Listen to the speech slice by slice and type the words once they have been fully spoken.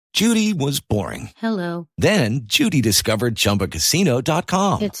Judy was boring. Hello. Then Judy discovered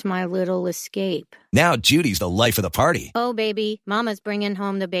ChumbaCasino.com. It's my little escape. Now Judy's the life of the party. Oh, baby, mama's bringing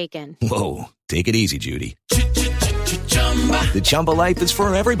home the bacon. Whoa, take it easy, Judy. The Chumba life is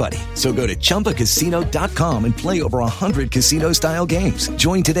for everybody. So go to ChumbaCasino.com and play over 100 casino-style games.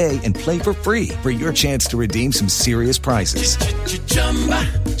 Join today and play for free for your chance to redeem some serious prizes.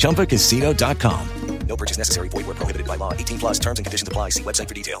 ChumbaCasino.com. No purchase necessary. Void where prohibited by law. 18 plus terms and conditions apply. See website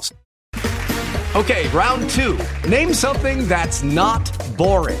for details. Okay, round two. Name something that's not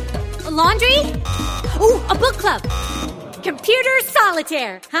boring. A laundry? Ooh, a book club. Computer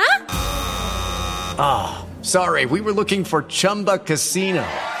solitaire, huh? Ah, sorry, we were looking for Chumba Casino.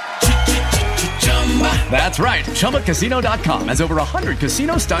 That's right, ChumbaCasino.com has over 100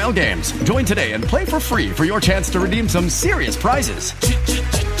 casino-style games. Join today and play for free for your chance to redeem some serious prizes.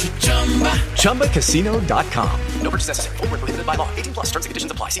 ChumbaCasino.com. No purchase necessary. Void where prohibited by law. 18 plus terms and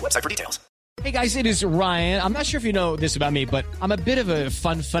conditions apply. See website for details. Hey guys, it is Ryan. I'm not sure if you know this about me, but I'm a bit of a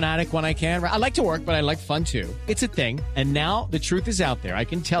fun fanatic when I can. I like to work, but I like fun too. It's a thing. And now the truth is out there. I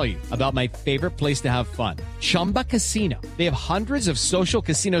can tell you about my favorite place to have fun. Chumba Casino. They have hundreds of social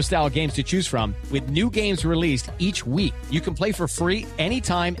casino style games to choose from with new games released each week. You can play for free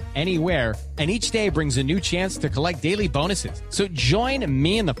anytime, anywhere. And each day brings a new chance to collect daily bonuses. So join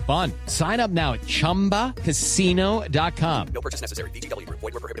me in the fun. Sign up now at ChumbaCasino.com. No purchase necessary. VGW. Void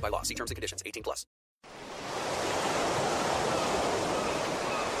where prohibited by law. See terms and conditions. 18 plus.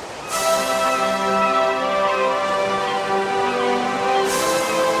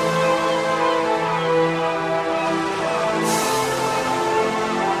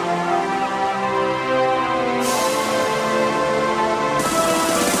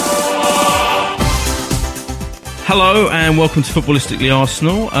 Hello and welcome to Footballistically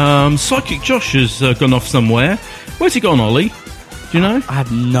Arsenal. Psychic Josh has gone off somewhere. Where's he gone, Ollie? Do you know? I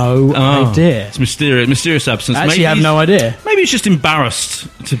have no idea. It's mysterious absence. I actually have no idea. Maybe he's just embarrassed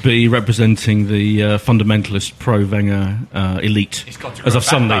to be representing the fundamentalist pro-Wenger elite. He's got to as I've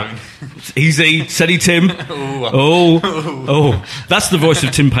suddenly. Easy, steady, Tim. That's the voice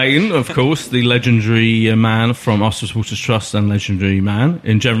of Tim Payton, of course, the legendary man from Arsenal Supporters Trust and legendary man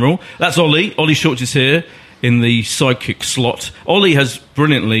in general. That's Ollie. Ollie Shorts is here in the psychic slot. Ollie has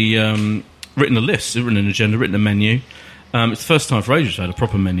brilliantly written a list, written an agenda, written a menu. It's the first time for ages I've had a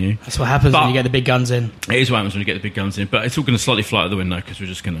proper menu. That's what happens when you get the big guns in. It is what happens when you get the big guns in, but it's all going to slightly fly out the window because we're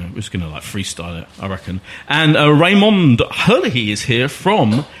just going to like freestyle it, I reckon. And Raymond Hurley is here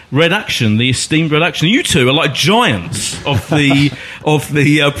from Red Action, the esteemed Red Action. You two are like giants of the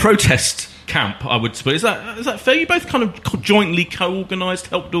protest camp, I would suppose. Is that fair? You both kind of jointly co-organised,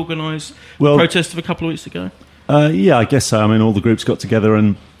 helped organise the protest of a couple of weeks ago? Yeah, I guess so. I mean, all the groups got together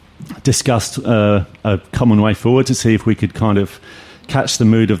and discussed a common way forward to see if we could kind of catch the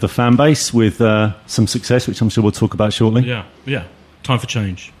mood of the fan base with some success, which I'm sure we'll talk about shortly. Yeah. Time for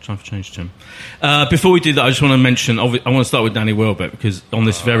change, Tim. Before we do that, I just want to mention, I want to start with Danny Welbeck, because on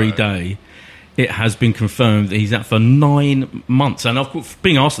this very day, it has been confirmed that he's out for 9 months. And of course,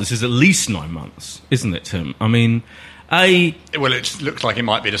 being asked this is at least 9 months, isn't it, Tim? I mean, well, it looks like it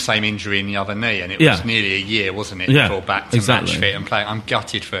might be the same injury in the other knee, and it was nearly a year, wasn't it, before back to match fit and playing. I'm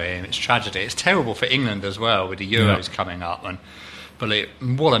gutted for him. It's tragedy. It's terrible for England as well, with the Euros coming up. But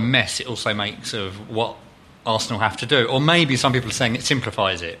what a mess it also makes of what Arsenal have to do. Or maybe some people are saying it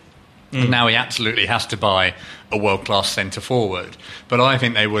simplifies it. And now he absolutely has to buy a world-class centre-forward. But I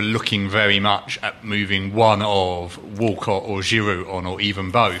think they were looking very much at moving one of Walcott or Giroud on, or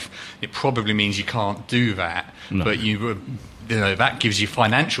even both. It probably means you can't do that. No. But that gives you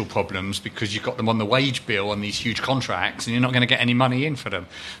financial problems because you've got them on the wage bill on these huge contracts and you're not going to get any money in for them.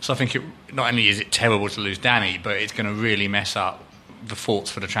 So I think not only is it terrible to lose Danny, but it's going to really mess up the thoughts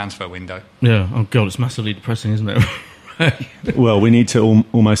for the transfer window. Yeah, oh God, it's massively depressing, isn't it? Well, we need to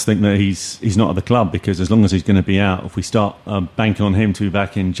almost think that he's not at the club, because as long as he's going to be out, if we start banking on him to be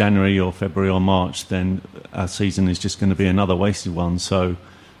back in January or February or March, then our season is just going to be another wasted one. So,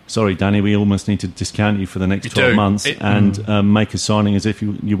 sorry, Danny, we almost need to discount you for the next 12 months and make a signing as if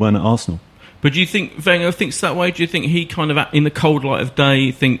you weren't at Arsenal. But do you think Wenger thinks that way? Do you think he kind of, in the cold light of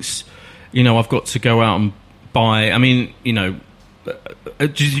day, thinks, I've got to go out and buy... I mean,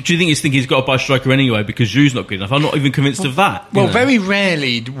 do you think he's got to buy a striker anyway because Giroud's not good enough? I'm not even convinced of that. Well, very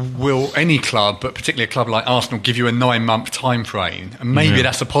rarely will any club, but particularly a club like Arsenal, give you a 9-month time frame, and maybe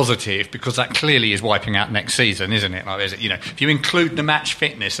that's a positive, because that clearly is wiping out next season, isn't it? Like, if you include the match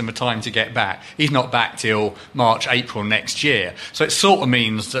fitness and the time to get back, he's not back till March, April next year. So it sort of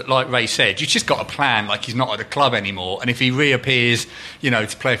means that, like Ray said, you've just got a plan like he's not at the club anymore, and if he reappears,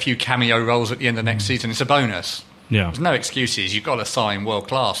 to play a few cameo roles at the end of next season, it's a bonus. Yeah. There's no excuses. You've got to sign world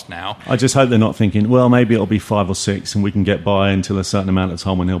class now. I just hope they're not thinking, well, maybe it'll be 5 or 6 and we can get by until a certain amount of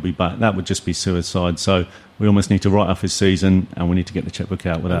time when he'll be back. That would just be suicide. So we almost need to write off his season and we need to get the chequebook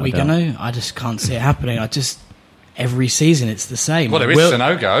out without a doubt. Are we going to? I just can't see it happening. Every season it's the same. Well, there is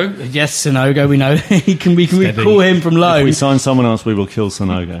Sanogo. Yes, Sanogo, we know. we call him from loan. If we sign someone else, we will kill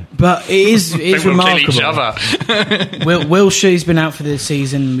Sanogo. But it is remarkable. Kill each other. Wilshere's been out for this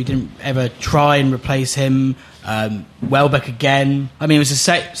season. We didn't ever try and replace him. Welbeck again. I mean, it was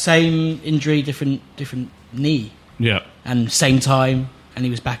the same injury, different knee. Yeah. And same time, and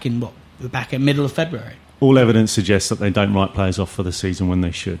he was back in middle of February. All evidence suggests that they don't write players off for the season when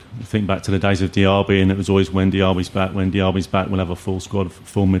they should. Think back to the days of Diaby, and it was always when Diaby's back, we'll have a full squad,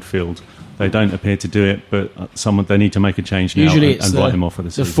 full midfield. They don't appear to do it, but they need to make a change now and write him off for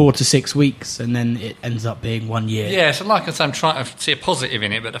the season. 4 to 6 weeks, and then it ends up being 1 year. Yeah, so like I said, I'm trying to see a positive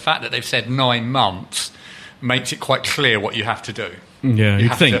in it, but the fact that they've said 9 months makes it quite clear what you have to do. Yeah,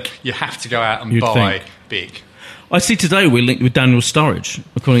 you have to go out and buy big. I see today we're linked with Daniel Sturridge,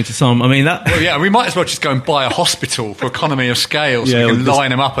 according to some. I mean, that. Well, yeah, we might as well just go and buy a hospital for economy of scale so we can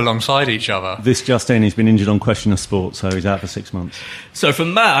line them up alongside each other. This just in, he's been injured on question of sport, so he's out for 6 months. So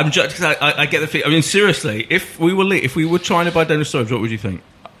from that, I get the feeling. I mean, seriously, if we were trying to buy Daniel Sturridge, what would you think?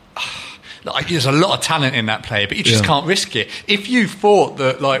 There's a lot of talent in that player, but you just can't risk it. If you thought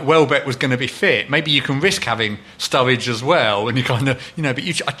that Welbeck was going to be fit, maybe you can risk having Sturridge as well, and you kind of, but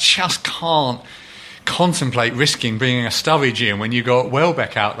I just can't contemplate risking bringing a Sturridge in when you got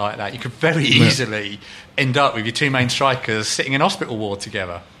Welbeck out like that. You could very easily end up with your 2 main strikers sitting in hospital ward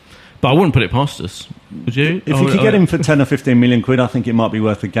together. But I wouldn't put it past us, would you? If you could get him for 10 or 15 million quid, I think it might be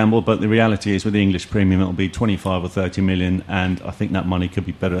worth a gamble, but the reality is with the English premium it'll be 25 or 30 million, and I think that money could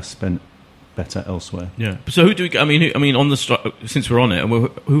be spent better elsewhere. Yeah. So who do we? I mean, on the since we're on it, and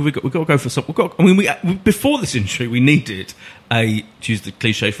we've got to go for some. Before this injury, we needed to use the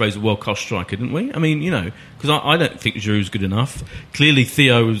cliche phrase, a world-class striker, didn't we? I mean, because I don't think Giroud's good enough. Clearly,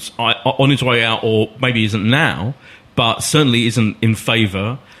 Theo's on his way out, or maybe isn't now, but certainly isn't in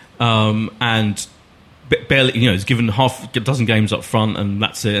favour, and barely, he's given half a dozen games up front, and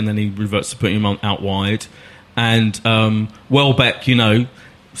that's it, and then he reverts to putting him out wide, and Welbeck,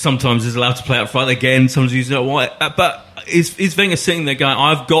 sometimes is allowed to play up front again, sometimes he's not wide. But is Wenger sitting there going,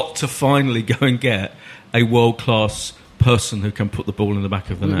 I've got to finally go and get a world-class person who can put the ball in the back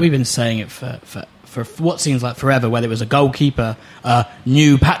of the net? We've been saying it for what seems like forever, whether it was a goalkeeper, a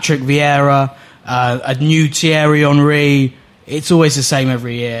new Patrick Vieira, a new Thierry Henry. It's always the same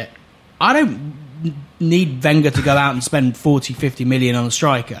every year. I don't need Wenger to go out and spend 40, 50 million on a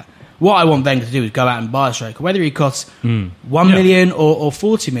striker. What I want Wenger to do is go out and buy a striker, whether he costs 1 million or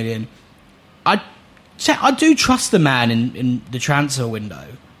 40 million. I do trust the man in the transfer window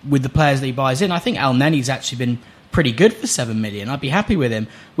with the players that he buys in. I think El Neni's actually been pretty good for 7 million. I'd be happy with him.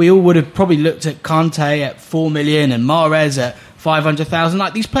 We all would have probably looked at Kante at 4 million and Mahrez at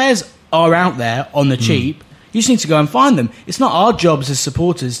 500,000. These players are out there on the cheap. You just need to go and find them. It's not our jobs as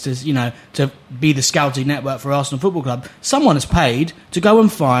supporters to be the scouting network for Arsenal Football Club. Someone has paid to go and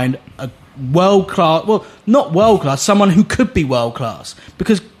find a world-class... Well, not world-class, someone who could be world-class.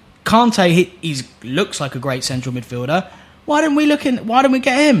 Because Kante, he looks like a great central midfielder. Why don't we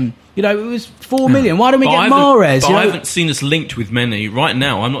get him? It was 4 million. Why don't we get Mahrez? I haven't seen us linked with many. Right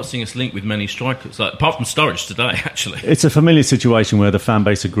now, I'm not seeing us linked with many strikers, apart from Sturridge today, actually. It's a familiar situation where the fan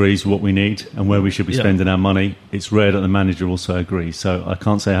base agrees what we need and where we should be spending our money. It's rare that the manager also agrees. So I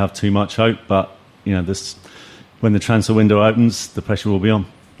can't say I have too much hope, but when the transfer window opens, the pressure will be on.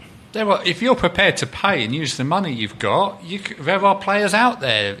 If you're prepared to pay and use the money you've got, there are players out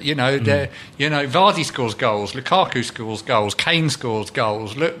there. Vardy scores goals, Lukaku scores goals, Kane scores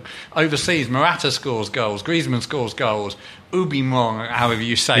goals. Look, overseas, Morata scores goals, Griezmann scores goals, Aubameyang, however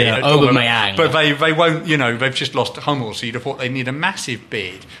you say it. Aubameyang. But they won't. They've just lost Hummels, so you'd have thought they need a massive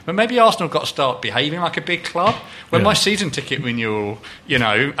bid. But maybe Arsenal have got to start behaving like a big club. When my season ticket renewal,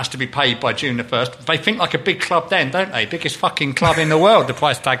 has to be paid by June the 1st, they think like a big club then, don't they? Biggest fucking club in the world, the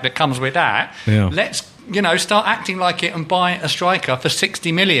price tag that comes with that. Yeah. Let's, start acting like it and buy a striker for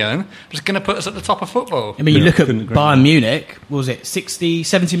 60 million. It's going to put us at the top of football. I mean, you look at Bayern Munich, what was it, 60,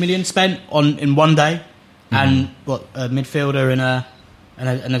 70 million spent in one day? And a midfielder and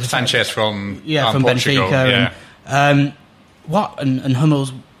a Sanchez from Portugal, Benfica, and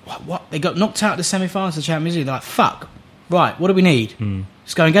Hummels. What they got knocked out of the semi-finals of the Champions League. They're like, fuck. Right, what do we need?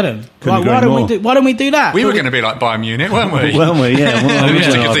 Let's go and get them. Why don't we do that? We were going to be like Bayern Munich, weren't we? Weren't we? Yeah.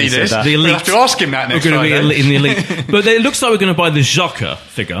 The elite. We'll have to ask him that next Friday. We're going to be in the elite. But it looks like we're going to buy the Xhaka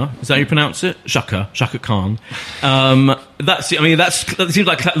figure. Is that how you pronounce it? Xhaka Khan. that seems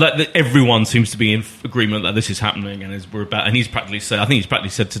like everyone seems to be in agreement that this is happening, and he's practically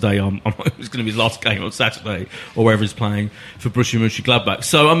said today, it's going to be his last game on Saturday or wherever he's playing for Borussia Mönchengladbach.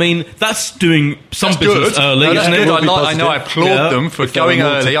 So I mean, that's doing some business early. No, that's isn't good. it? I know. I applaud them for going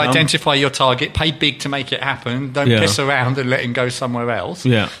early, identify your target, pay big to make it happen. Don't piss around and let him go somewhere else.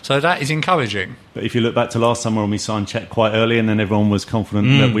 Yeah. So that is encouraging. But if you look back to last summer when we signed Cech quite early, and then everyone was confident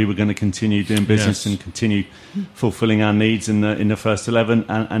that we were going to continue doing business and continue fulfilling our needs in the first 11,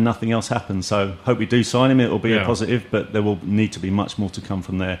 and nothing else happened. So hope we do sign him. It will be a positive, but there will need to be much more to come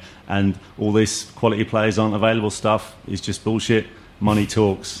from there. And all this quality players aren't available stuff is just bullshit. Money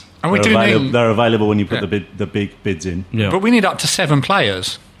talks. And they're available when you put the big bids in. Yeah. But we need up to 7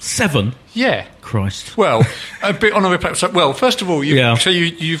 players. 7? Yeah. Christ. Well, a bit on a replacement. Well, first of all, you've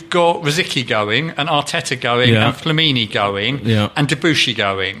got Rosicky going, and Arteta going, and Flamini going, and Debuchy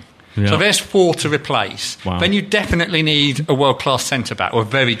going. Yeah. So there's 4 to replace. Wow. Then you definitely need a world-class centre-back, or a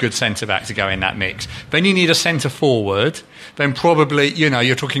very good centre-back to go in that mix. Then you need a centre-forward. Then probably,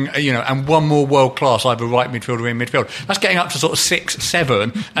 you're talking, and one more world-class, either right midfield or in midfield. That's getting up to sort of 6,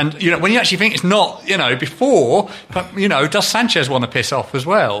 7. And, when you actually think it's not, before, but, does Sanchez want to piss off as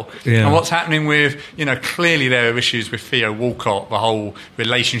well? Yeah. And what's happening with, clearly there are issues with Theo Walcott. The whole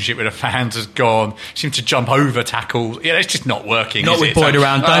relationship with the fans has gone. Seems to jump over tackles. It's just not working. Not with Boyd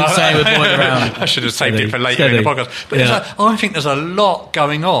around. Don't say with Boyd around. I should have saved it for later in the podcast. But I think there's a lot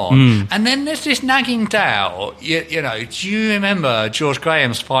going on. And then there's this nagging doubt. Do you remember George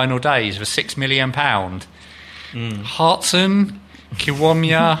Graham's final days for £6 million? Hartson,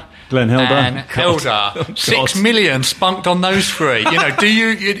 Kiwomya, Glenn Helder. And Helder. 6 million spunked on those 3. Do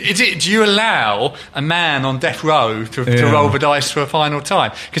you allow a man on death row to roll the dice for a final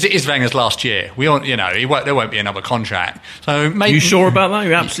time? Because it is Wenger's last year. We all, there won't be another contract. So maybe, you sure about that?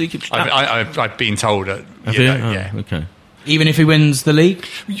 You absolutely. I've been told that. Okay. Even if he wins the league?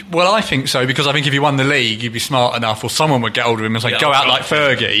 Well, I think so, because I think if he won the league, he'd be smart enough, or someone would get hold of him and say, go out like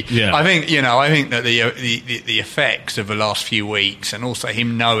Fergie. Yeah. I think that the effects of the last few weeks, and also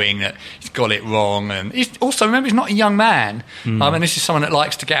him knowing that he's got it wrong, and he's also, remember, he's not a young man. This is someone that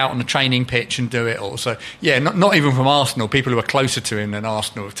likes to get out on the training pitch and do it all. So, not even from Arsenal, people who are closer to him than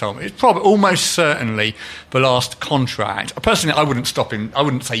Arsenal have told me. It's probably almost certainly the last contract. Personally, I wouldn't stop him. I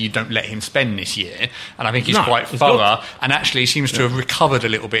wouldn't say you don't let him spend this year, and I think he's quite thorough. And actually seems to have recovered a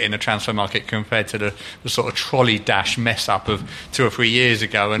little bit in the transfer market compared to the sort of trolley dash mess up of 2 or 3 years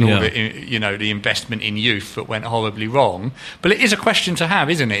ago, and all the investment in youth that went horribly wrong. But it is a question to have,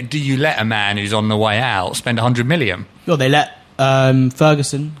 isn't it? Do you let a man who's on the way out spend 100 million? Well, they let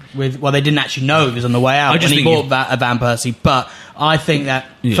Ferguson they didn't actually know he was on the way out when he bought Van Persie, but I think that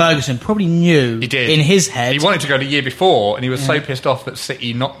Ferguson probably knew in his head. He wanted to go the year before, and he was so pissed off that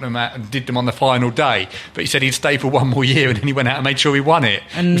City knocked them out and did them on the final day, but he said he'd stay for 1 more year, and then he went out and made sure he won it.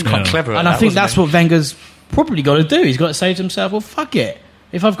 And it was quite clever. And I think that's what Wenger's probably got to do. He's got to say to himself, well, fuck it.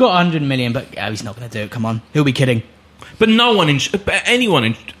 If I've got 100 million, but he's not going to do it, come on. He'll be kidding. But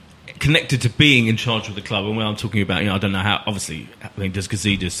anyone connected to being in charge of the club, and when I'm talking about, I don't know how, obviously, does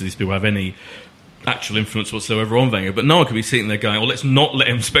Gazidis, do these people have any actual influence whatsoever on Wenger, but no one could be sitting there going, let's not let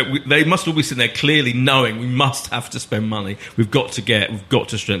him spend. They must all be sitting there clearly knowing we must have to spend money. We've got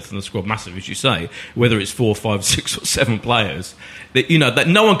to strengthen the squad massively, as you say, whether it's 4, 5, 6 or 7 players. That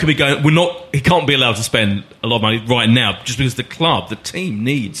no one could be going, he can't be allowed to spend a lot of money right now, just because the team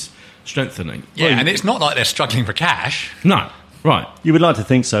needs strengthening. And it's not like they're struggling for cash. No. Right. You would like to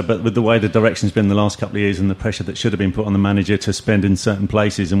think so, but with the way the direction's been the last couple of years and the pressure that should have been put on the manager to spend in certain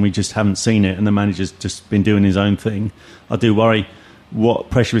places, and we just haven't seen it, and the manager's just been doing his own thing, I do worry what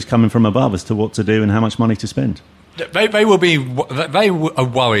pressure is coming from above as to what to do and how much money to spend. They are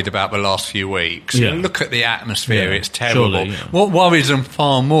worried about the last few weeks. Look at the atmosphere; it's terrible. Surely, what worries them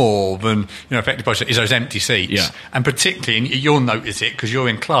far more than effectively is those empty seats, and particularly, and you'll notice it because you're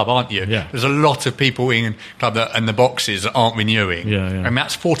in club, aren't you? There's a lot of people in club and the boxes that aren't renewing, and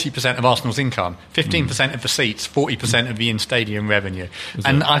that's 40% of Arsenal's income, 15% of the seats, 40% of the in-stadium revenue.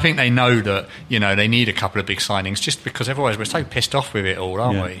 I think they know that they need a couple of big signings, just because otherwise we're so pissed off with it all,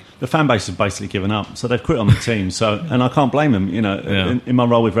 aren't we? The fan base has basically given up, so they've quit on the team. And I can't blame them. In my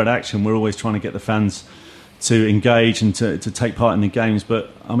role with Red Action, we're always trying to get the fans to engage and to take part in the games.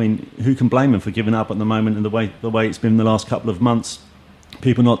 But I mean, who can blame them for giving up at the moment and the way it's been the last couple of months?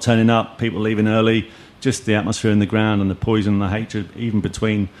 People not turning up, people leaving early, just the atmosphere in the ground and the poison and the hatred, even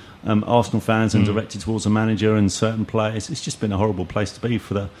between Arsenal fans and directed towards the manager and certain players. It's just been a horrible place to be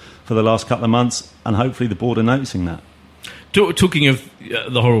for the last couple of months, and hopefully the board are noticing that. Talking of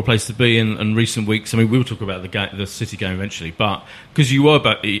the horrible place to be in recent weeks, I mean, we'll talk about the City game eventually, but because you were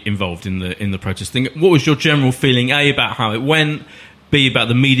involved in the protest thing, what was your general feeling, A, about how it went, B, about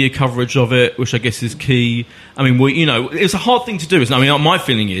the media coverage of it, which I guess is key? I mean, it's a hard thing to do, isn't it? I mean, my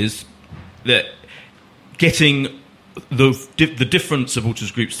feeling is that getting the different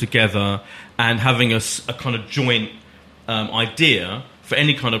supporters groups together and having a kind of joint idea for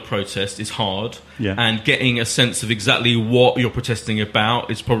any kind of protest is hard, and getting a sense of exactly what you're protesting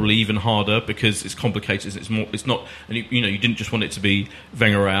about is probably even harder because it's complicated. It's not, and you didn't just want it to be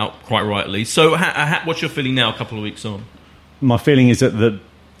Wenger out, quite rightly. So, what's your feeling now, a couple of weeks on? My feeling is that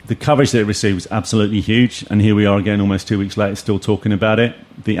the coverage that it received was absolutely huge, and here we are again, almost 2 weeks later, still talking about it.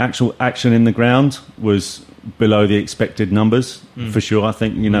 The actual action in the ground was below the expected numbers, for sure. I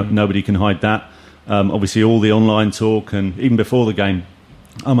think nobody can hide that. Obviously, all the online talk, and even before the game,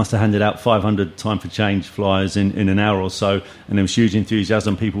 I must have handed out 500 time for change flyers in an hour or so, and there was huge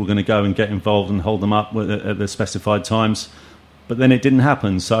enthusiasm. People were going to go and get involved and hold them up at the specified times. But then it didn't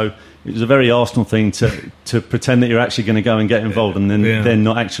happen, so it was a very Arsenal thing to pretend that you're actually going to go and get involved and then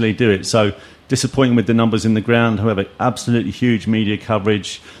not actually do it. So disappointing with the numbers in the ground. However, absolutely huge media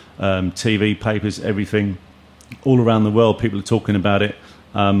coverage, TV, papers, everything, all around the world. People are talking about it.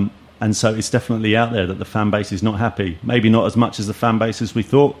 And so it's definitely out there that the fan base is not happy. Maybe not as much as the fan base as we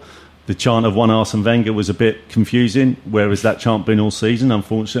thought. The chant of One Arsene Wenger was a bit confusing. Where has that chant been all season,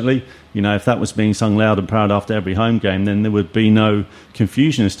 unfortunately? If that was being sung loud and proud after every home game, then there would be no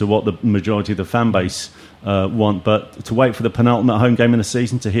confusion as to what the majority of the fan base want. But to wait for the penultimate home game in the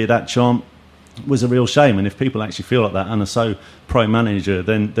season to hear that chant was a real shame. And if people actually feel like that and are so pro-manager,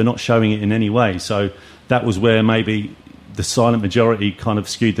 then they're not showing it in any way. So that was where maybe the silent majority kind of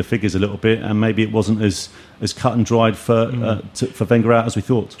skewed the figures a little bit, and maybe it wasn't as cut and dried for Wenger out as we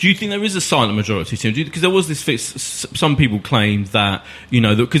thought. Do you think there is a silent majority, Tim? Because there was this some people claimed that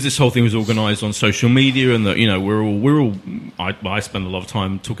because this whole thing was organised on social media, and that we're all I spend a lot of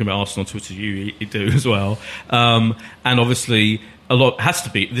time talking about Arsenal on Twitter. You do as well, and obviously a lot has to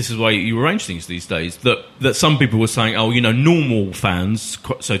be. This is why you arrange things these days. That some people were saying, normal fans,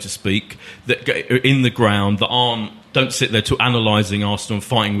 so to speak, that in the ground that don't sit there analysing Arsenal and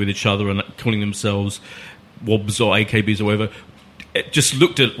fighting with each other and calling themselves WOBs or AKBs or whatever, just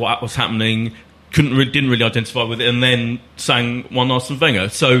looked at what was happening, didn't really identify with it, and then sang One Arsene Wenger.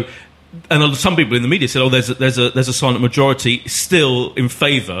 So, and some people in the media said, there's a silent majority still in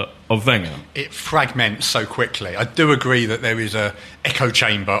favour of Wenger. It fragments so quickly. I do agree that there is a echo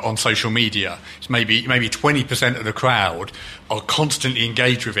chamber on social media. It's maybe 20% of the crowd are constantly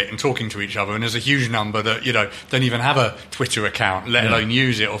engaged with it and talking to each other, and there's a huge number that don't even have a Twitter account, let alone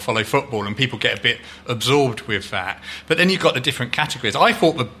use it or follow football, and people get a bit absorbed with that. But then you've got the different categories. I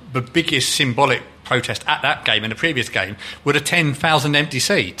thought the biggest symbolic protest at that game and the previous game were the 10,000 empty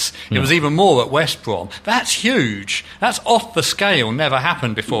seats. It was even more at West Brom. That's huge. That's off the scale, never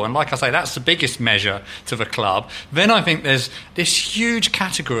happened before. And like I say, that's the biggest measure to the club. Then I think there's this huge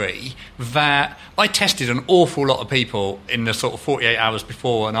category that I tested an awful lot of people in the sort of 48 hours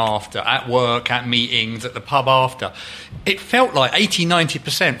before and after, at work, at meetings, at the pub after. It felt like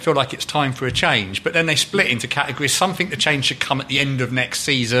 80-90% feel like it's time for a change, but then they split into categories. Some think the change should come at the end of next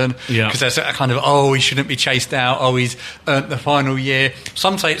season because there's a kind of, he shouldn't be chased out, he's earned the final year.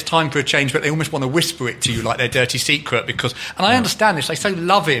 Some say it's time for a change, but they almost want to whisper it to you like their dirty secret because, and I understand this, they so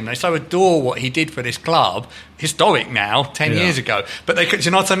love him, they so adore what he did for this club, historic now, 10 years ago, but do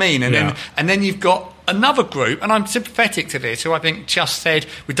you know what I mean? And then you've got another group, and I'm sympathetic to this, who I think just said,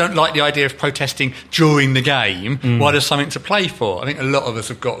 we don't like the idea of protesting during the game. Why there's something to play for? I think a lot of us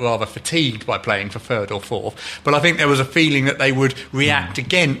have got rather fatigued by playing for third or fourth, but I think there was a feeling that they would react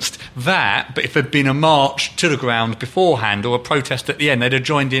against that, but if there'd been a march to the ground beforehand or a protest at the end, they'd have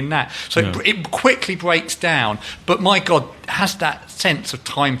joined in that. So it quickly breaks down, but my God, has that sense of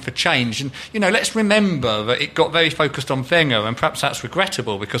time for change. And, let's remember that it got very focused on Wenger, and perhaps that's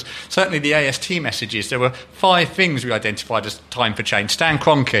regrettable, because certainly the AST messages, there were 5 things we identified as time for change. Stan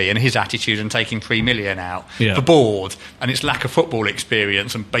Kroenke and his attitude and taking 3 million out. The board and its lack of football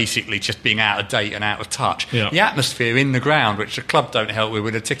experience and basically just being out of date and out of touch. The atmosphere in the ground, which the club don't help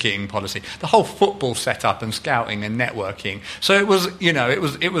with a ticketing policy. The whole football setup and scouting and networking. So it was,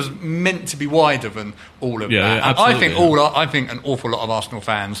 it was meant to be wider than all of that. I think an awful lot of Arsenal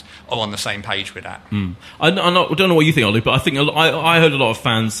fans are on the same page with that. I don't know what you think, Ollie, but I think I heard a lot of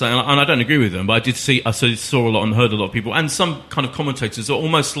fans saying, and I don't agree with them, but I saw a lot and heard a lot of people, and some kind of commentators are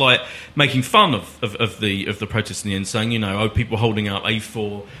almost like making fun of the protests in the end, saying, people holding out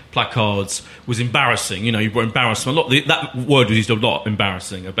A4 placards was embarrassing. You were embarrassed a lot. That word was used a lot,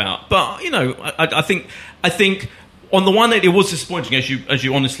 embarrassing about. But I think on the one hand, it was disappointing, as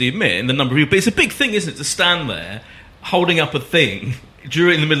you honestly admit, in the number of people. But it's a big thing, isn't it, to stand there holding up a thing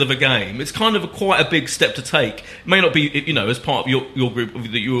during the middle of a game. It's kind of quite a big step to take. It may not be, as part of your group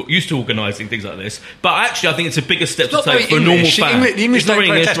that you're used to organising things like this, but actually I think it's a bigger step to take for a normal fan. The English don't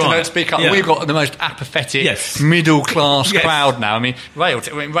protest and don't speak up. Yeah. We've got the most apathetic middle-class crowd now. I mean,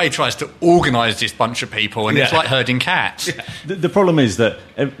 Ray tries to organise this bunch of people, and it's like herding cats. Yeah. The problem is that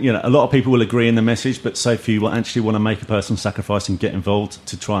a lot of people will agree in the message, but so few will actually want to make a personal sacrifice and get involved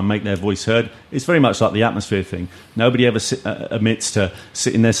to try and make their voice heard. It's very much like the atmosphere thing. Nobody ever admits to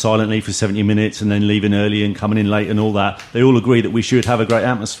sitting there silently for 70 minutes and then leaving early and coming in late and all that. They all agree that we should have a great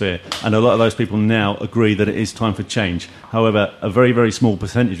atmosphere, and a lot of those people now agree that it is time for change. However, a very, very small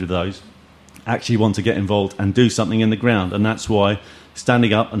percentage of those actually want to get involved and do something in the ground, and that's why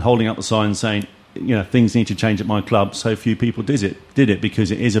standing up and holding up the sign saying, things need to change at my club, so few people did it because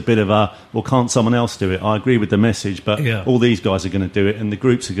it is a bit of a, well, can't someone else do it? I agree with the message, but all these guys are going to do it and the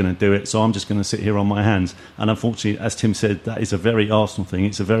groups are going to do it, so I'm just going to sit here on my hands. And unfortunately, as Tim said, that is a very Arsenal thing.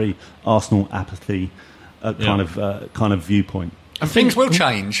 It's a very Arsenal apathy kind of viewpoint. And things will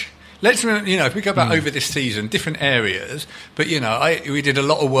change. Let's if we go back over this season, different areas, but we did a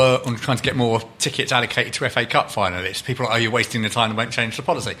lot of work on trying to get more tickets allocated to FA Cup finalists. People are, you're wasting the time and won't change the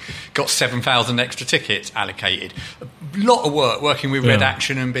policy. Got 7,000 extra tickets allocated. A lot of work working with Red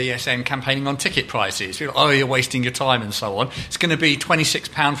Action and BSN campaigning on ticket prices. People are, you're wasting your time and so on. It's going to be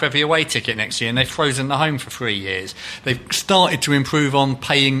 £26 for every away ticket next year, and they've frozen the home for 3 years. They've started to improve on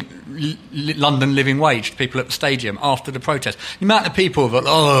paying London living wage to people at the stadium after the protest. The amount of people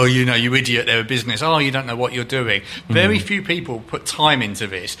that, you idiot, they're a business. Oh, you don't know what you're doing. Very few people put time into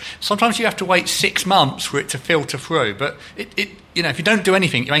this. Sometimes you have to wait 6 months for it to filter through. But if you don't do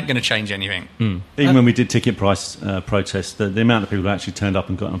anything, you ain't going to change anything. Even when we did ticket price protests, the amount of people who actually turned up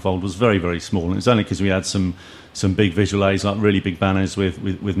and got involved was very, very small. And it's only because we had some big visual aids, like really big banners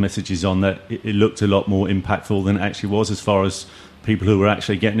with messages on, that it looked a lot more impactful than it actually was as far as people who were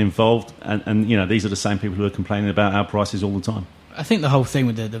actually getting involved. And these are the same people who are complaining about our prices all the time. I think the whole thing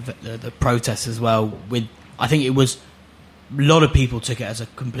with the protests as well, I think it was a lot of people took it as a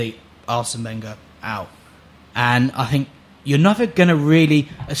complete Arsene Wenger out. And I think you're never going to really,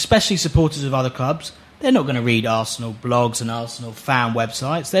 especially supporters of other clubs, they're not going to read Arsenal blogs and Arsenal fan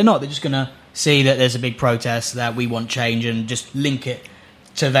websites. They're not. They're just going to see that there's a big protest, that we want change, and just link it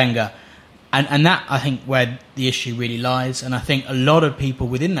to Wenger. And that, I think, where the issue really lies. And I think a lot of people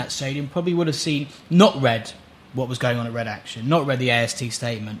within that stadium probably would have not read what was going on at Red Action, not read the AST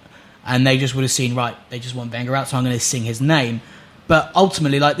statement, and they just would have seen, right, they just want Wenger out, so I'm going to sing his name. But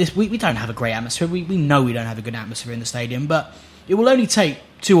ultimately, like this, we don't have a great atmosphere. We know we don't have a good atmosphere in the stadium, but it will only take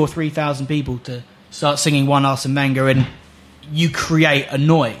 2,000 or 3,000 people to start singing One Arsene Wenger, and you create a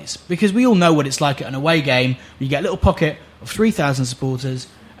noise. Because we all know what it's like at an away game. You get a little pocket of 3,000 supporters,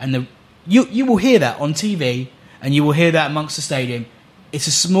 and you will hear that on TV, and you will hear that amongst the stadium. It's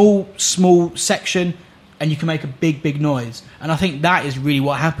a small section, and you can make a big, big noise. And I think that is really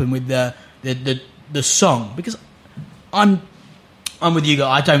what happened with the song. Because I'm with you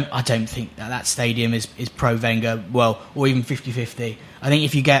guys. I don't think that stadium is pro Wenger, or even 50-50. I think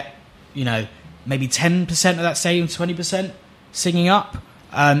if you get, maybe 10% of that stadium, 20% singing up,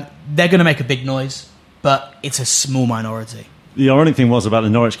 they're going to make a big noise, but it's a small minority. The ironic thing was about the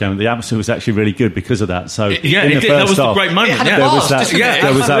Norwich game, the atmosphere was actually really good because of that. So in the first that was a great moment. There was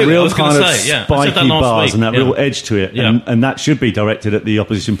that real kind of spiky bars and that real edge to it, and that should be directed at the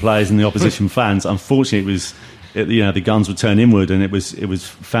opposition players and the opposition fans. Unfortunately, it was the guns would turn inward, and it was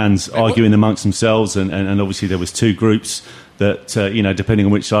fans arguing amongst themselves, and obviously there was two groups that depending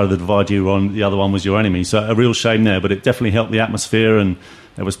on which side of the divide you were on, the other one was your enemy. So a real shame there, but it definitely helped the atmosphere, and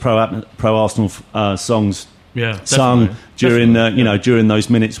there was pro Arsenal songs. Sung during during those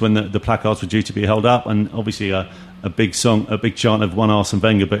minutes when the placards were due to be held up, and obviously a big chant of One Arsene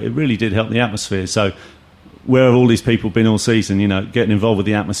Wenger, but it really did help the atmosphere. So where have all these people been all season, getting involved with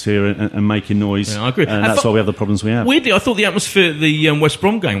the atmosphere and making noise? Yeah, I agree. And that's why we have the problems we have. Weirdly, I thought the atmosphere at the West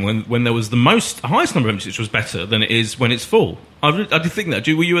Brom game, when there was the highest number of empties, was better than it is when it's full. I did think that.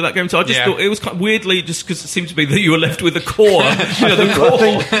 Were you at that game too? I just thought it was kind of weirdly, just because it seemed to be that you were left with the core.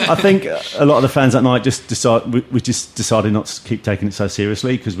 I think a lot of the fans that night just decided not to keep taking it so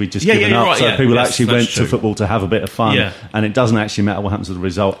seriously, because we'd just given up. Right, so people actually went to football to have a bit of fun, and it doesn't actually matter what happens to the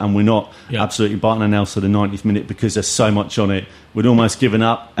result. And we're not absolutely biting our nails to the 90th minute because there's so much on it. We'd almost given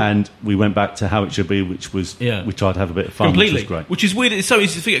up, and we went back to how it should be, which was we tried to have a bit of fun, completely, which was great. Which is weird. It's so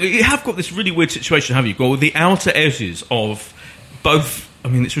easy to figure. You have got this really weird situation, haven't you? With the outer edges of both. I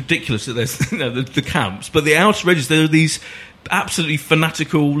mean, it's ridiculous that there's the camps, but the outer edges, there are these absolutely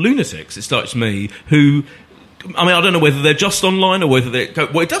fanatical lunatics, it strikes me, who I mean, I don't know whether they're just online or whether they go.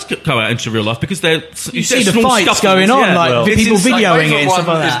 Well, it does go out into real life because you see the fights going on, people videoing it and stuff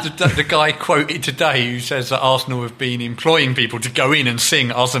like that. The guy quoted today who says that Arsenal have been employing people to go in and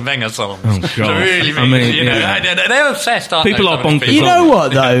sing Arsene Wenger songs. Oh, God. So really, they're obsessed. Aren't people they, are bonkers. You know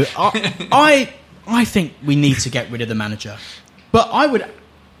what though? I think we need to get rid of the manager, but I would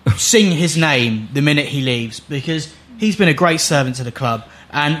sing his name the minute he leaves because he's been a great servant to the club.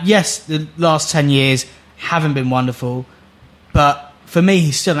 And yes, the last 10 years haven't been wonderful, but for me,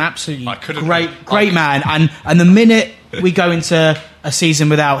 he's still an absolutely great man. And the minute we go into a season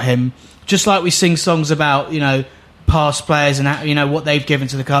without him, just like we sing songs about, past players and what they've given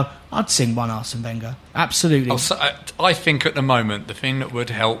to the club, I'd sing one Arsene Wenger. Absolutely. I think at the moment the thing that would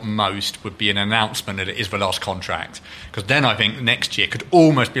help most would be an announcement that it is the last contract, because then I think next year could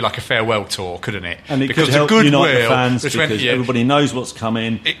almost be like a farewell tour, couldn't it? And it because could help unite the fans because everybody knows what's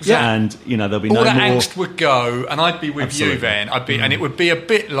coming, and there'll be all no that more angst would go, and I'd be with you then. And it would be a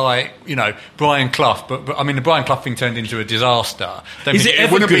bit like Brian Clough, but I mean the Brian Clough thing turned into a disaster.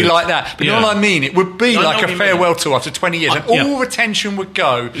 It wouldn't be like that, but you know what I mean? It would be like a farewell tour after 20 years, and all the tension would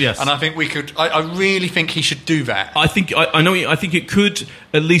go. Yes. And I think we could. I really think he should do that. I think I think it could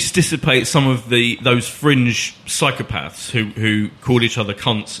at least dissipate some of those fringe psychopaths who call each other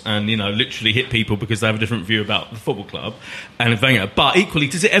cunts and literally hit people because they have a different view about the football club and Wenger. But equally,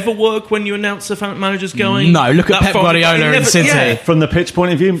 does it ever work when you announce the manager's going? No, look at Pep Guardiola in City. Yeah. From the pitch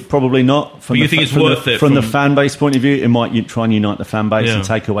point of view, probably not. But you think it's worth it? From the fan base point of view, it might try and unite the fan base and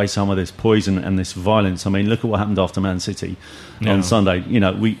take away some of this poison and this violence. I mean, look at what happened after Man City on Sunday.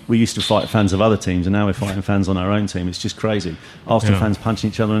 We used to fight fans of other teams, and now we're fighting fans on our own team. It's just crazy. Arsenal fans punching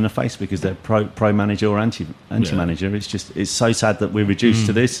each other in the face because they're pro manager or anti manager. It's so sad that we're reduced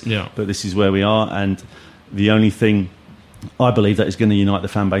to this. But this is where we are, and the only thing I believe that is going to unite the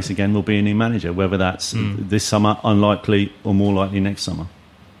fan base again will be a new manager, whether that's this summer, unlikely, or more likely next summer.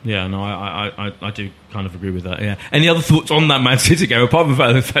 Yeah, no, I do kind of agree with that, yeah. Any other thoughts on that Man City game, apart from the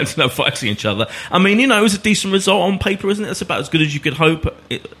fact that the fans are not fighting each other? I mean, it was a decent result on paper, isn't it? It's about as good as you could hope.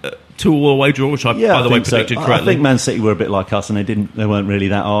 2-all-away draw, which by the way, predicted correctly. I think Man City were a bit like us, and they weren't really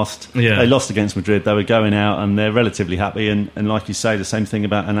that arsed. Yeah. They lost against Madrid, they were going out, and they're relatively happy, and like you say, the same thing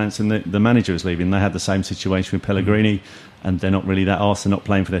about announcing the manager is leaving. They had the same situation with Pellegrini, and they're not really that arsed. They're not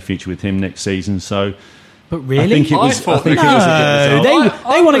playing for their future with him next season, so... But really? I think it was a good result.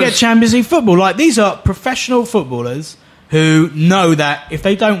 They want to get Champions League football. Like, these are professional footballers who know that if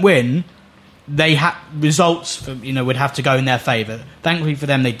they don't win, results would have to go in their favour. Thankfully for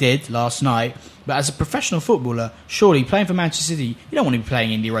them, they did last night. But as a professional footballer, surely playing for Manchester City, you don't want to be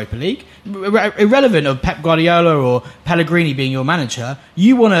playing in the Europa League. Irrelevant of Pep Guardiola or Pellegrini being your manager,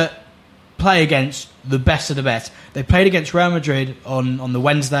 you want to play against the best of the best. They played against Real Madrid on the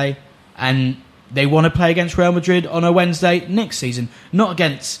Wednesday, and they want to play against Real Madrid on a Wednesday next season, not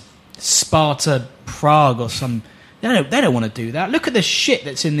against Sparta Prague or some... They don't want to do that. Look at the shit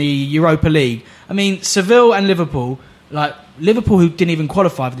that's in the Europa League. I mean, Seville and Liverpool, like Liverpool who didn't even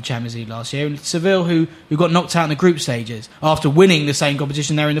qualify for the Champions League last year, and Seville who got knocked out in the group stages after winning the same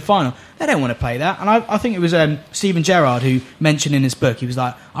competition they're in the final. They don't want to play that. And I think it was Steven Gerrard who mentioned in his book, he was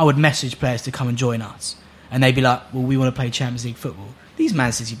like, I would message players to come and join us. And they'd be like, well, we want to play Champions League football. These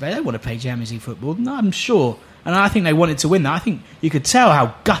Man City players, they want to play Champions League football. No, I'm sure. And I think they wanted to win that. I think you could tell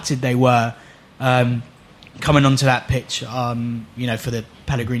how gutted they were coming onto that pitch, for the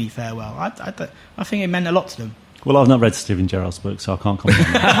Pellegrini farewell. I think it meant a lot to them. Well, I've not read Steven Gerrard's book, so I can't comment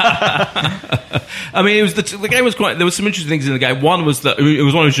on that. I mean, the game was quite... There were some interesting things in the game. One was that it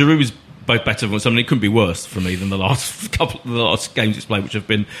was one of Giroud's both better than something. It couldn't be worse for me than the last games it's played, which have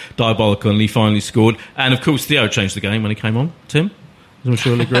been diabolical, and he finally scored. And of course, Theo changed the game when he came on. Tim? I'm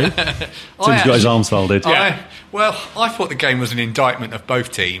sure you'll agree. Tim's got his arms folded. I thought the game was an indictment of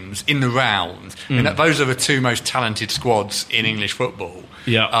both teams in the round, and that those are the two most talented squads in English football.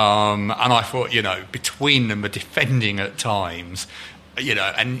 Yeah. And I thought, between them, the defending at times,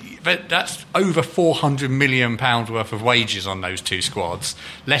 and that's over £400 million worth of wages on those two squads.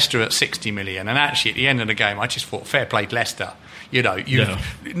 Leicester at 60 million, and actually at the end of the game, I just thought fair play Leicester.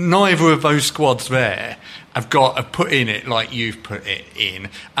 Neither of those squads there have put in it like you've put it in,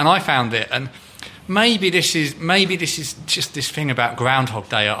 and I found it. And maybe this is just this thing about Groundhog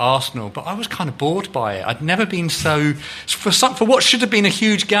Day at Arsenal, but I was kind of bored by it. I'd never been so for what should have been a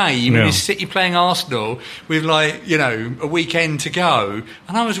huge game. Yeah. Is City playing Arsenal with a weekend to go,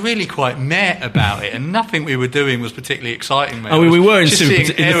 and I was really quite meh about it. And nothing we were doing was particularly exciting. We were in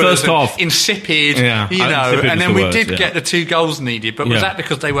the first half insipid, and then we did get the 2 goals needed. But was that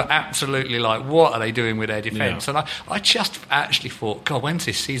because they were absolutely like, what are they doing with their defence? And I just actually thought, God, when's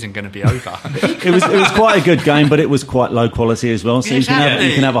this season going to be over? was quite a good game, but it was quite low quality as well. So you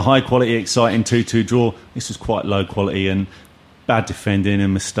can have a high quality, exciting 2-2 draw. This was quite low quality and bad defending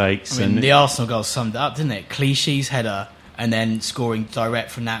and mistakes. I mean, the Arsenal goal summed it up, didn't it? Clichy's header and then scoring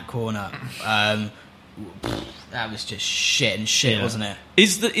direct from that corner. That was just shit, wasn't it?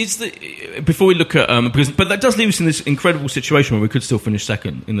 Is the before we look at but that does leave us in this incredible situation where we could still finish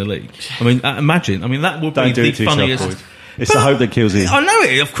second in the league. I mean, imagine. I mean, that would be the funniest. It's the hope that kills you. I know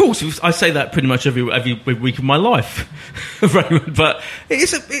it, of course. I say that pretty much every week of my life, but but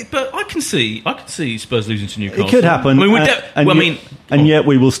I can see Spurs losing to Newcastle. It could happen. I mean, yet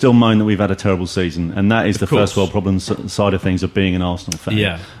we will still moan that we've had a terrible season, and that is the first world problem side of things of being an Arsenal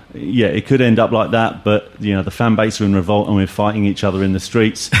fan. Yeah, it could end up like that, but the fan base are in revolt and we're fighting each other in the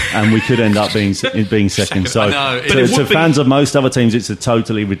streets, and we could end up being second. So, to fans of most other teams, it's a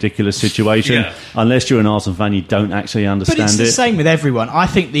totally ridiculous situation. Unless you're an Arsenal fan, you don't actually understand it. But it's the same with everyone. I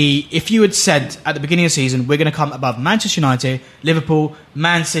think if you had said at the beginning of the season we're going to come above Manchester United, Liverpool,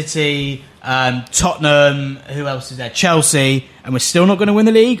 Man City, Tottenham, who else is there? Chelsea, and we're still not going to win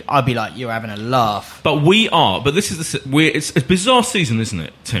the league, I'd be like, you're having a laugh. But we are. But this is it's a bizarre season, isn't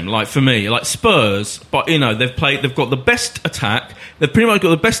it, Tim? Like for me, like Spurs, but they've got the best attack. They've pretty much got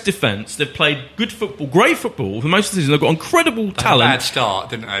the best defence. They've played good football, great football for most of the season. They've got incredible talent. Bad start,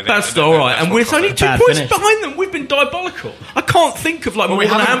 didn't they? Bad start, all right. And we're only 2 points behind them. We've been diabolical. I can't think of more than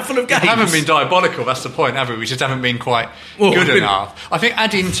a handful of games. We haven't been diabolical. That's the point, have we? We just haven't been quite good enough. I think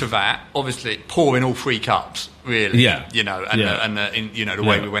add into that, obviously, pouring all 3 cups. Really, the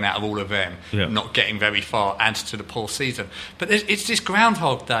way we went out of all of them, not getting very far, adds to the poor season. But it's this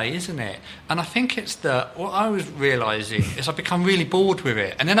Groundhog Day, isn't it? And I think it's what I was realising is I've become really bored with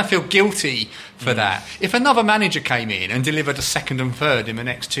it, and then I feel guilty for that. If another manager came in and delivered a second and third in the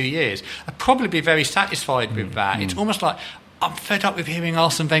next 2 years, I'd probably be very satisfied with that. It's almost like I'm fed up with hearing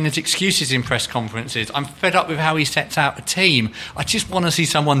Arsene Wenger's excuses in press conferences. I'm fed up with how he sets out a team. I just want to see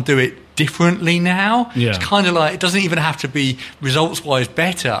someone do it differently now. It's kind of like, it doesn't even have to be results-wise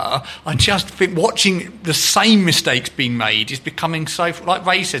better. I just think watching the same mistakes being made is becoming so, like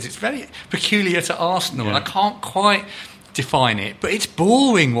Ray says, it's very peculiar to Arsenal. And I can't quite define it, but it's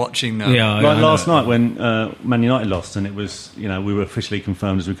boring watching them. Last night when Man United lost and it was, we were officially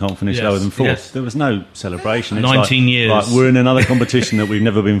confirmed as we can't finish lower than fourth. There was no celebration. It's 19 years. Like, we're in another competition that we've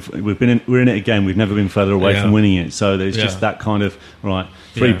never been. We're in it again. We've never been further away from winning it. So there's just that kind of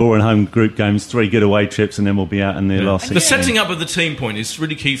 3 boring home group games, 3 good away trips, and then we'll be out in the last. The setting up of the team point is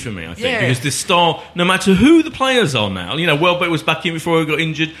really key for me, I think, because this style, no matter who the players are now, Welbeck was back in before he got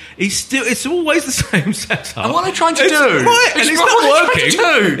injured. It's always the same setup. And what are they trying to do? Right, and it's not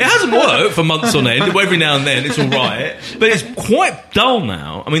working. It hasn't worked for months on end. Every now and then it's all right, but it's quite dull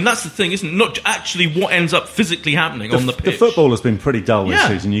now. I mean, that's the thing, isn't it? Not actually what ends up physically happening on the pitch. The football has been pretty dull this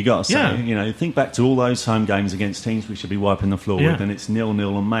season. You got to say, think back to all those home games against teams we should be wiping the floor with, and it's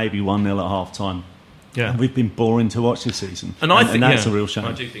 0-0 or maybe 1-0 at half time. And we've been boring to watch this season, and that's a real shame.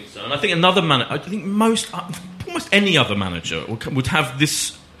 I do think so, and I think almost any other manager would have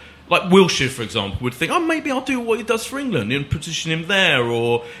this. Like Wilshere, for example, would think, maybe I'll do what he does for England and position him there,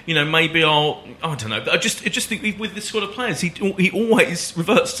 or maybe I don't know. I just think with this sort of players, he always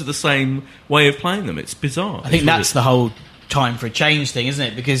reverts to the same way of playing them. It's bizarre. I think that's the whole time for a change thing, isn't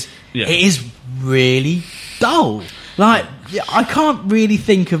it? Because it is really dull. Like, I can't really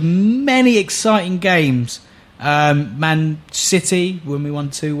think of many exciting games. Man City when we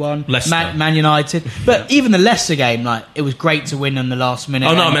won 2-1, Man United, but even the Leicester game, it was great to win in the last minute.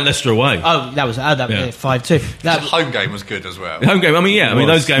 I meant Leicester away. That was 5-2. The home game was good as well. The home game,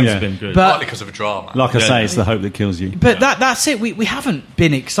 those games have been good, partly because of a drama. Like I say, it's the hope that kills you. But that's it. We haven't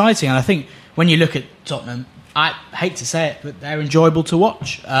been exciting, and I think when you look at Tottenham, I hate to say it, but they're enjoyable to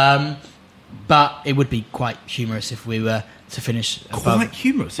watch. But it would be quite humorous if we were to finish above. Quite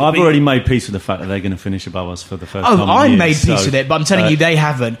humorous. I've already made peace with the fact that they're going to finish above us for the first time. I made peace with it, but I'm telling you, they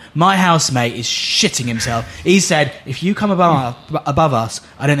haven't. My housemate is shitting himself. He said, if you come above us,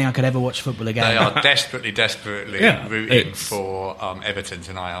 I don't think I could ever watch football again. They are desperately rooting for Everton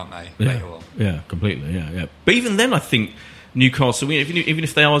tonight, aren't they? Yeah, completely. Yeah. But even then, I think Newcastle, even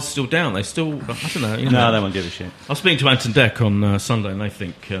if they are still down, they still, I don't know. No, they won't give a shit. I was speaking to Anton Deck on Sunday, and they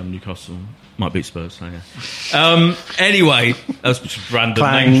think Newcastle might beat Spurs. So anyway, that's just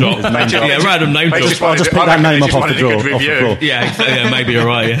random name drop. Random name drop. I'll just pick that name up off the floor. Yeah, maybe you're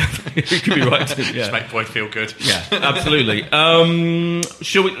right. Yeah, you could be right. Just make Boyd feel good. Yeah, absolutely.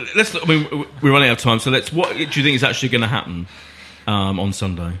 Shall we? We're running out of time. So what do you think is actually going to happen on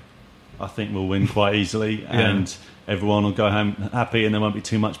Sunday? I think we'll win quite easily, and everyone will go home happy, and there won't be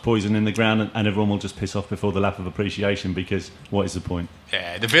too much poison in the ground, and everyone will just piss off before the lap of appreciation, because what is the point?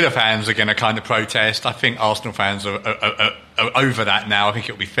 Yeah, the Villa fans are going to kind of protest. I think Arsenal fans are over that now. I think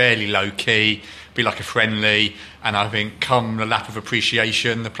it'll be fairly low-key, be like a friendly, and I think come the lap of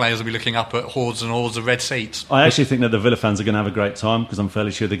appreciation, the players will be looking up at hordes and hordes of red seats. I actually think that the Villa fans are going to have a great time, because I'm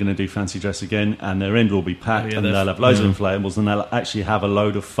fairly sure they're going to do fancy dress again, and their end will be packed, and they'll have loads of inflatables, and they'll actually have a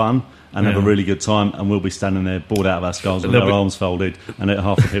load of fun and have a really good time, and we'll be standing there bored out of our skulls with our arms folded, and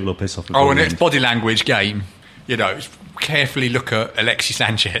half the people will piss off. And it's body language game. Carefully look at Alexis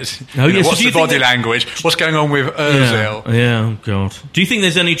Sanchez. What's the body language? What's going on with Ozil? Yeah, oh God. Do you think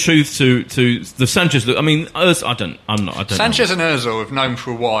there's any truth to the Sanchez? I mean, I don't Sanchez know. and Ozil have known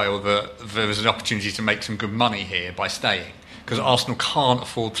for a while that there was an opportunity to make some good money here by staying, because Arsenal can't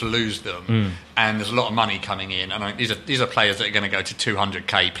afford to lose them, and there's a lot of money coming in. And these are players that are going to go to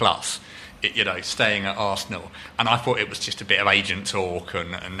 200k plus. Staying at Arsenal, and I thought it was just a bit of agent talk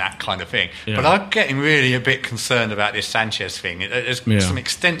and that kind of thing. Yeah. But I'm getting really a bit concerned about this Sanchez thing. There's some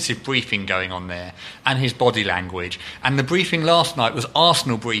extensive briefing going on there, and his body language. And the briefing last night was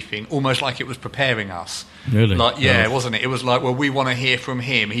Arsenal briefing, almost like it was preparing us. Really? Wasn't it? It was like, well, we want to hear from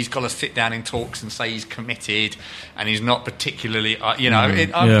him. He's got to sit down in talks and say he's committed, and he's not particularly, He's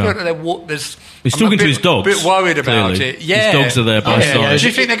talking to his dogs. A bit worried about it. Yeah, his dogs are there by his side. Do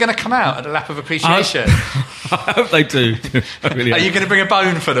you think they're going to come out at a lap of appreciation? I hope they do. Are you going to bring a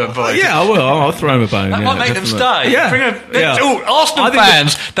bone for them, boys? Yeah, I will. I'll throw him a bone. That might make them stay. Yeah. Arsenal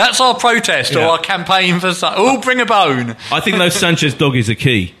fans, that's our protest or our campaign for. Bring a bone. I think those Sanchez doggies are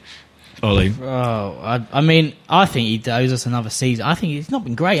key. Ollie. I think he owes us another season. I think he's not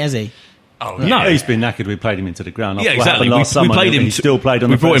been great, has he? Oh, yeah. No, he's been knackered. We played him into the ground. Yeah, exactly. We played him. He still played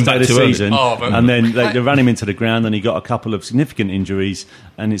on the first day of the season, and then they ran him into the ground, and he got a couple of significant injuries,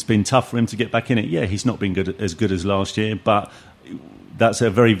 and it's been tough for him to get back in it. Yeah, he's not been as good as last year, but that's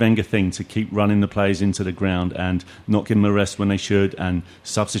a very Wenger thing, to keep running the players into the ground and not give them a rest when they should, and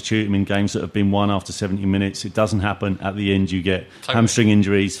substitute them in games that have been won after 70 minutes. It doesn't happen. At the end, you get hamstring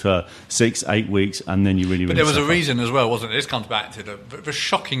injuries for 6-8 weeks, and then you really But there was a reason as well, wasn't it? This comes back to the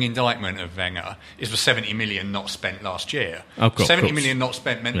shocking indictment of Wenger is the 70 million not spent last year. 70 million not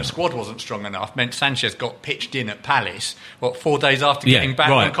spent meant the squad wasn't strong enough, meant Sanchez got pitched in at Palace, 4 days after getting back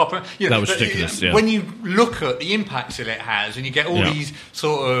on Copper. That was ridiculous. When you look at the impact that it has, and you get all these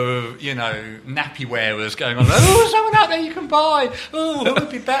sort of, nappy wearers going on, someone out there you can buy, who would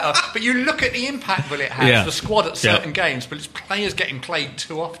be better? But you look at the impact that it has, the squad at certain games, but it's players getting played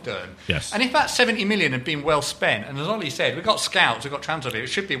too often. Yes. And if that 70 million had been well spent, and as Ollie said, we've got scouts, we've got transfer deals,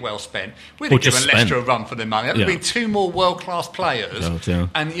 it should be well spent, we'd have given Leicester a run for their money. There would have been 2 more world-class players,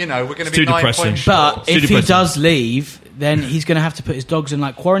 and, we're going to be 9 points short. But if he does leave, then he's going to have to put his dogs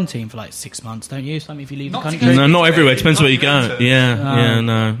in quarantine for 6 months, don't you? Something if you leave the country. No, not everywhere. It depends where you go.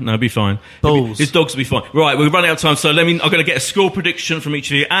 No, it'll be fine. Balls. His dogs will be fine. Right, we're running out of time, so I'm going to get a score prediction from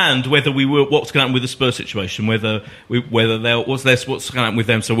each of you, and whether what's going to happen with the Spurs situation, what's going to happen with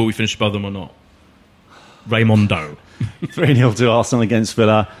them. So will we finish above them or not? Raymondo. 3-0 to Arsenal against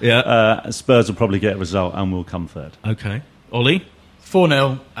Villa. Yeah. Spurs will probably get a result, and we'll come third. Okay, Ollie.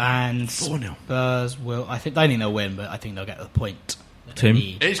 4-0 and 4-0. Spurs will. I think they'll win, but I think they'll get the point. Tim?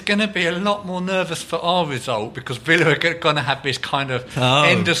 It's going to be a lot more nervous for our result, because Villa are going to have this kind of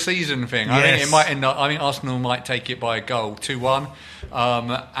end of season thing. I think it might end up. I think Arsenal might take it by a goal, 2-1,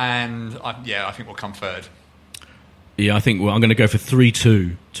 and I think we'll come third. Yeah, I think I'm going to go for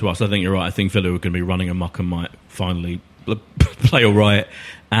 3-2 to us. I think you're right. I think Villa are going to be running amok and might finally play all right,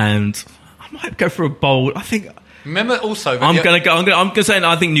 and I might go for a bold. I think. Remember also, I'm going to say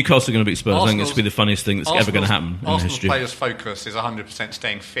I think Newcastle are going to beat Spurs. I think it's going to be the funniest thing that's ever going to happen in history. Players' focus is 100%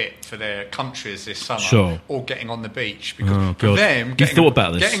 staying fit for their countries this summer, or getting on the beach. Because for them,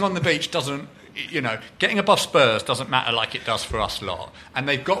 getting on the beach doesn't. Getting above Spurs doesn't matter like it does for us lot. And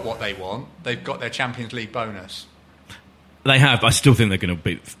they've got what they want. They've got their Champions League bonus. They have. I still think they're going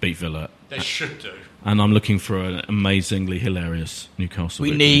to beat Villa. They should do. And I'm looking for an amazingly hilarious Newcastle.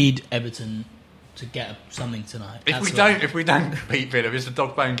 We need Everton to get something tonight. If we don't beat Villa, is the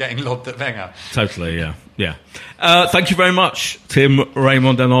dog bone getting lobbed at Wenger? Totally, yeah. Thank you very much, Tim,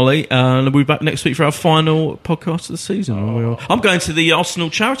 Raymond and Ollie. We'll be back next week for our final podcast of the season. I'm going to the Arsenal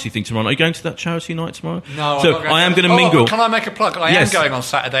charity thing tomorrow. Are you going to that charity night tomorrow? No, so I am going to mingle. Can I make a plug? I am going on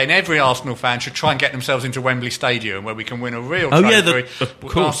Saturday, and every Arsenal fan should try and get themselves into Wembley Stadium, where we can win a real trophy. Of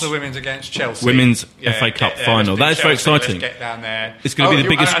course. Arsenal women's against Chelsea. Women's FA Cup final. That is very exciting. Let's get down there. It's going to be the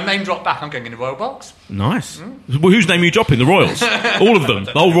biggest. A name drop back. I'm going in the Royal Box. Nice. Well, whose name are you dropping? The Royals. All of them.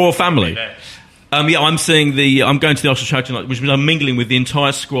 The whole royal family. I'm going to the Arsenal charity night, which means I'm mingling with the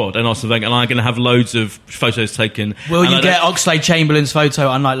entire squad and Arsene Wenger, and I'm going to have loads of photos taken. Will you get Oxlade-Chamberlain's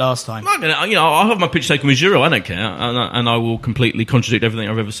photo, unlike last time? I'll have my picture taken with Giroud. I don't care, and I will completely contradict everything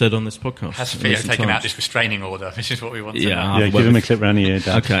I've ever said on this podcast. Has Theo taken out this restraining order? This is what we want to know. Yeah, give him a clip round the ear,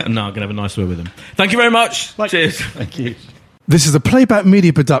 Dad. Okay, no, I'm going to have a nice word with him. Thank you very much. Cheers. Thank you. This is a Playback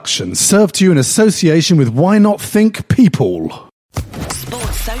Media production, served to you in association with Why Not Think People.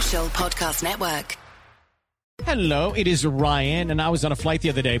 Sports Social Podcast Network. Hello, it is Ryan, and I was on a flight the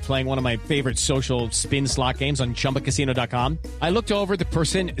other day playing one of my favorite social spin slot games on ChumbaCasino.com. I looked over at the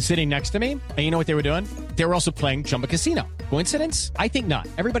person sitting next to me, and you know what they were doing? They were also playing Chumba Casino. Coincidence? I think not.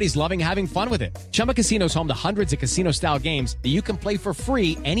 Everybody's loving having fun with it. Chumba Casino is home to hundreds of casino-style games that you can play for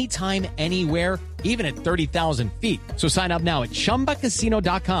free anytime, anywhere, even at 30,000 feet. So sign up now at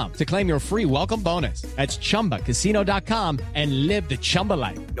ChumbaCasino.com to claim your free welcome bonus. That's ChumbaCasino.com and live the Chumba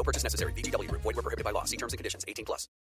life. No purchase necessary. VGW. Void where prohibited by law. See terms and conditions. 18+.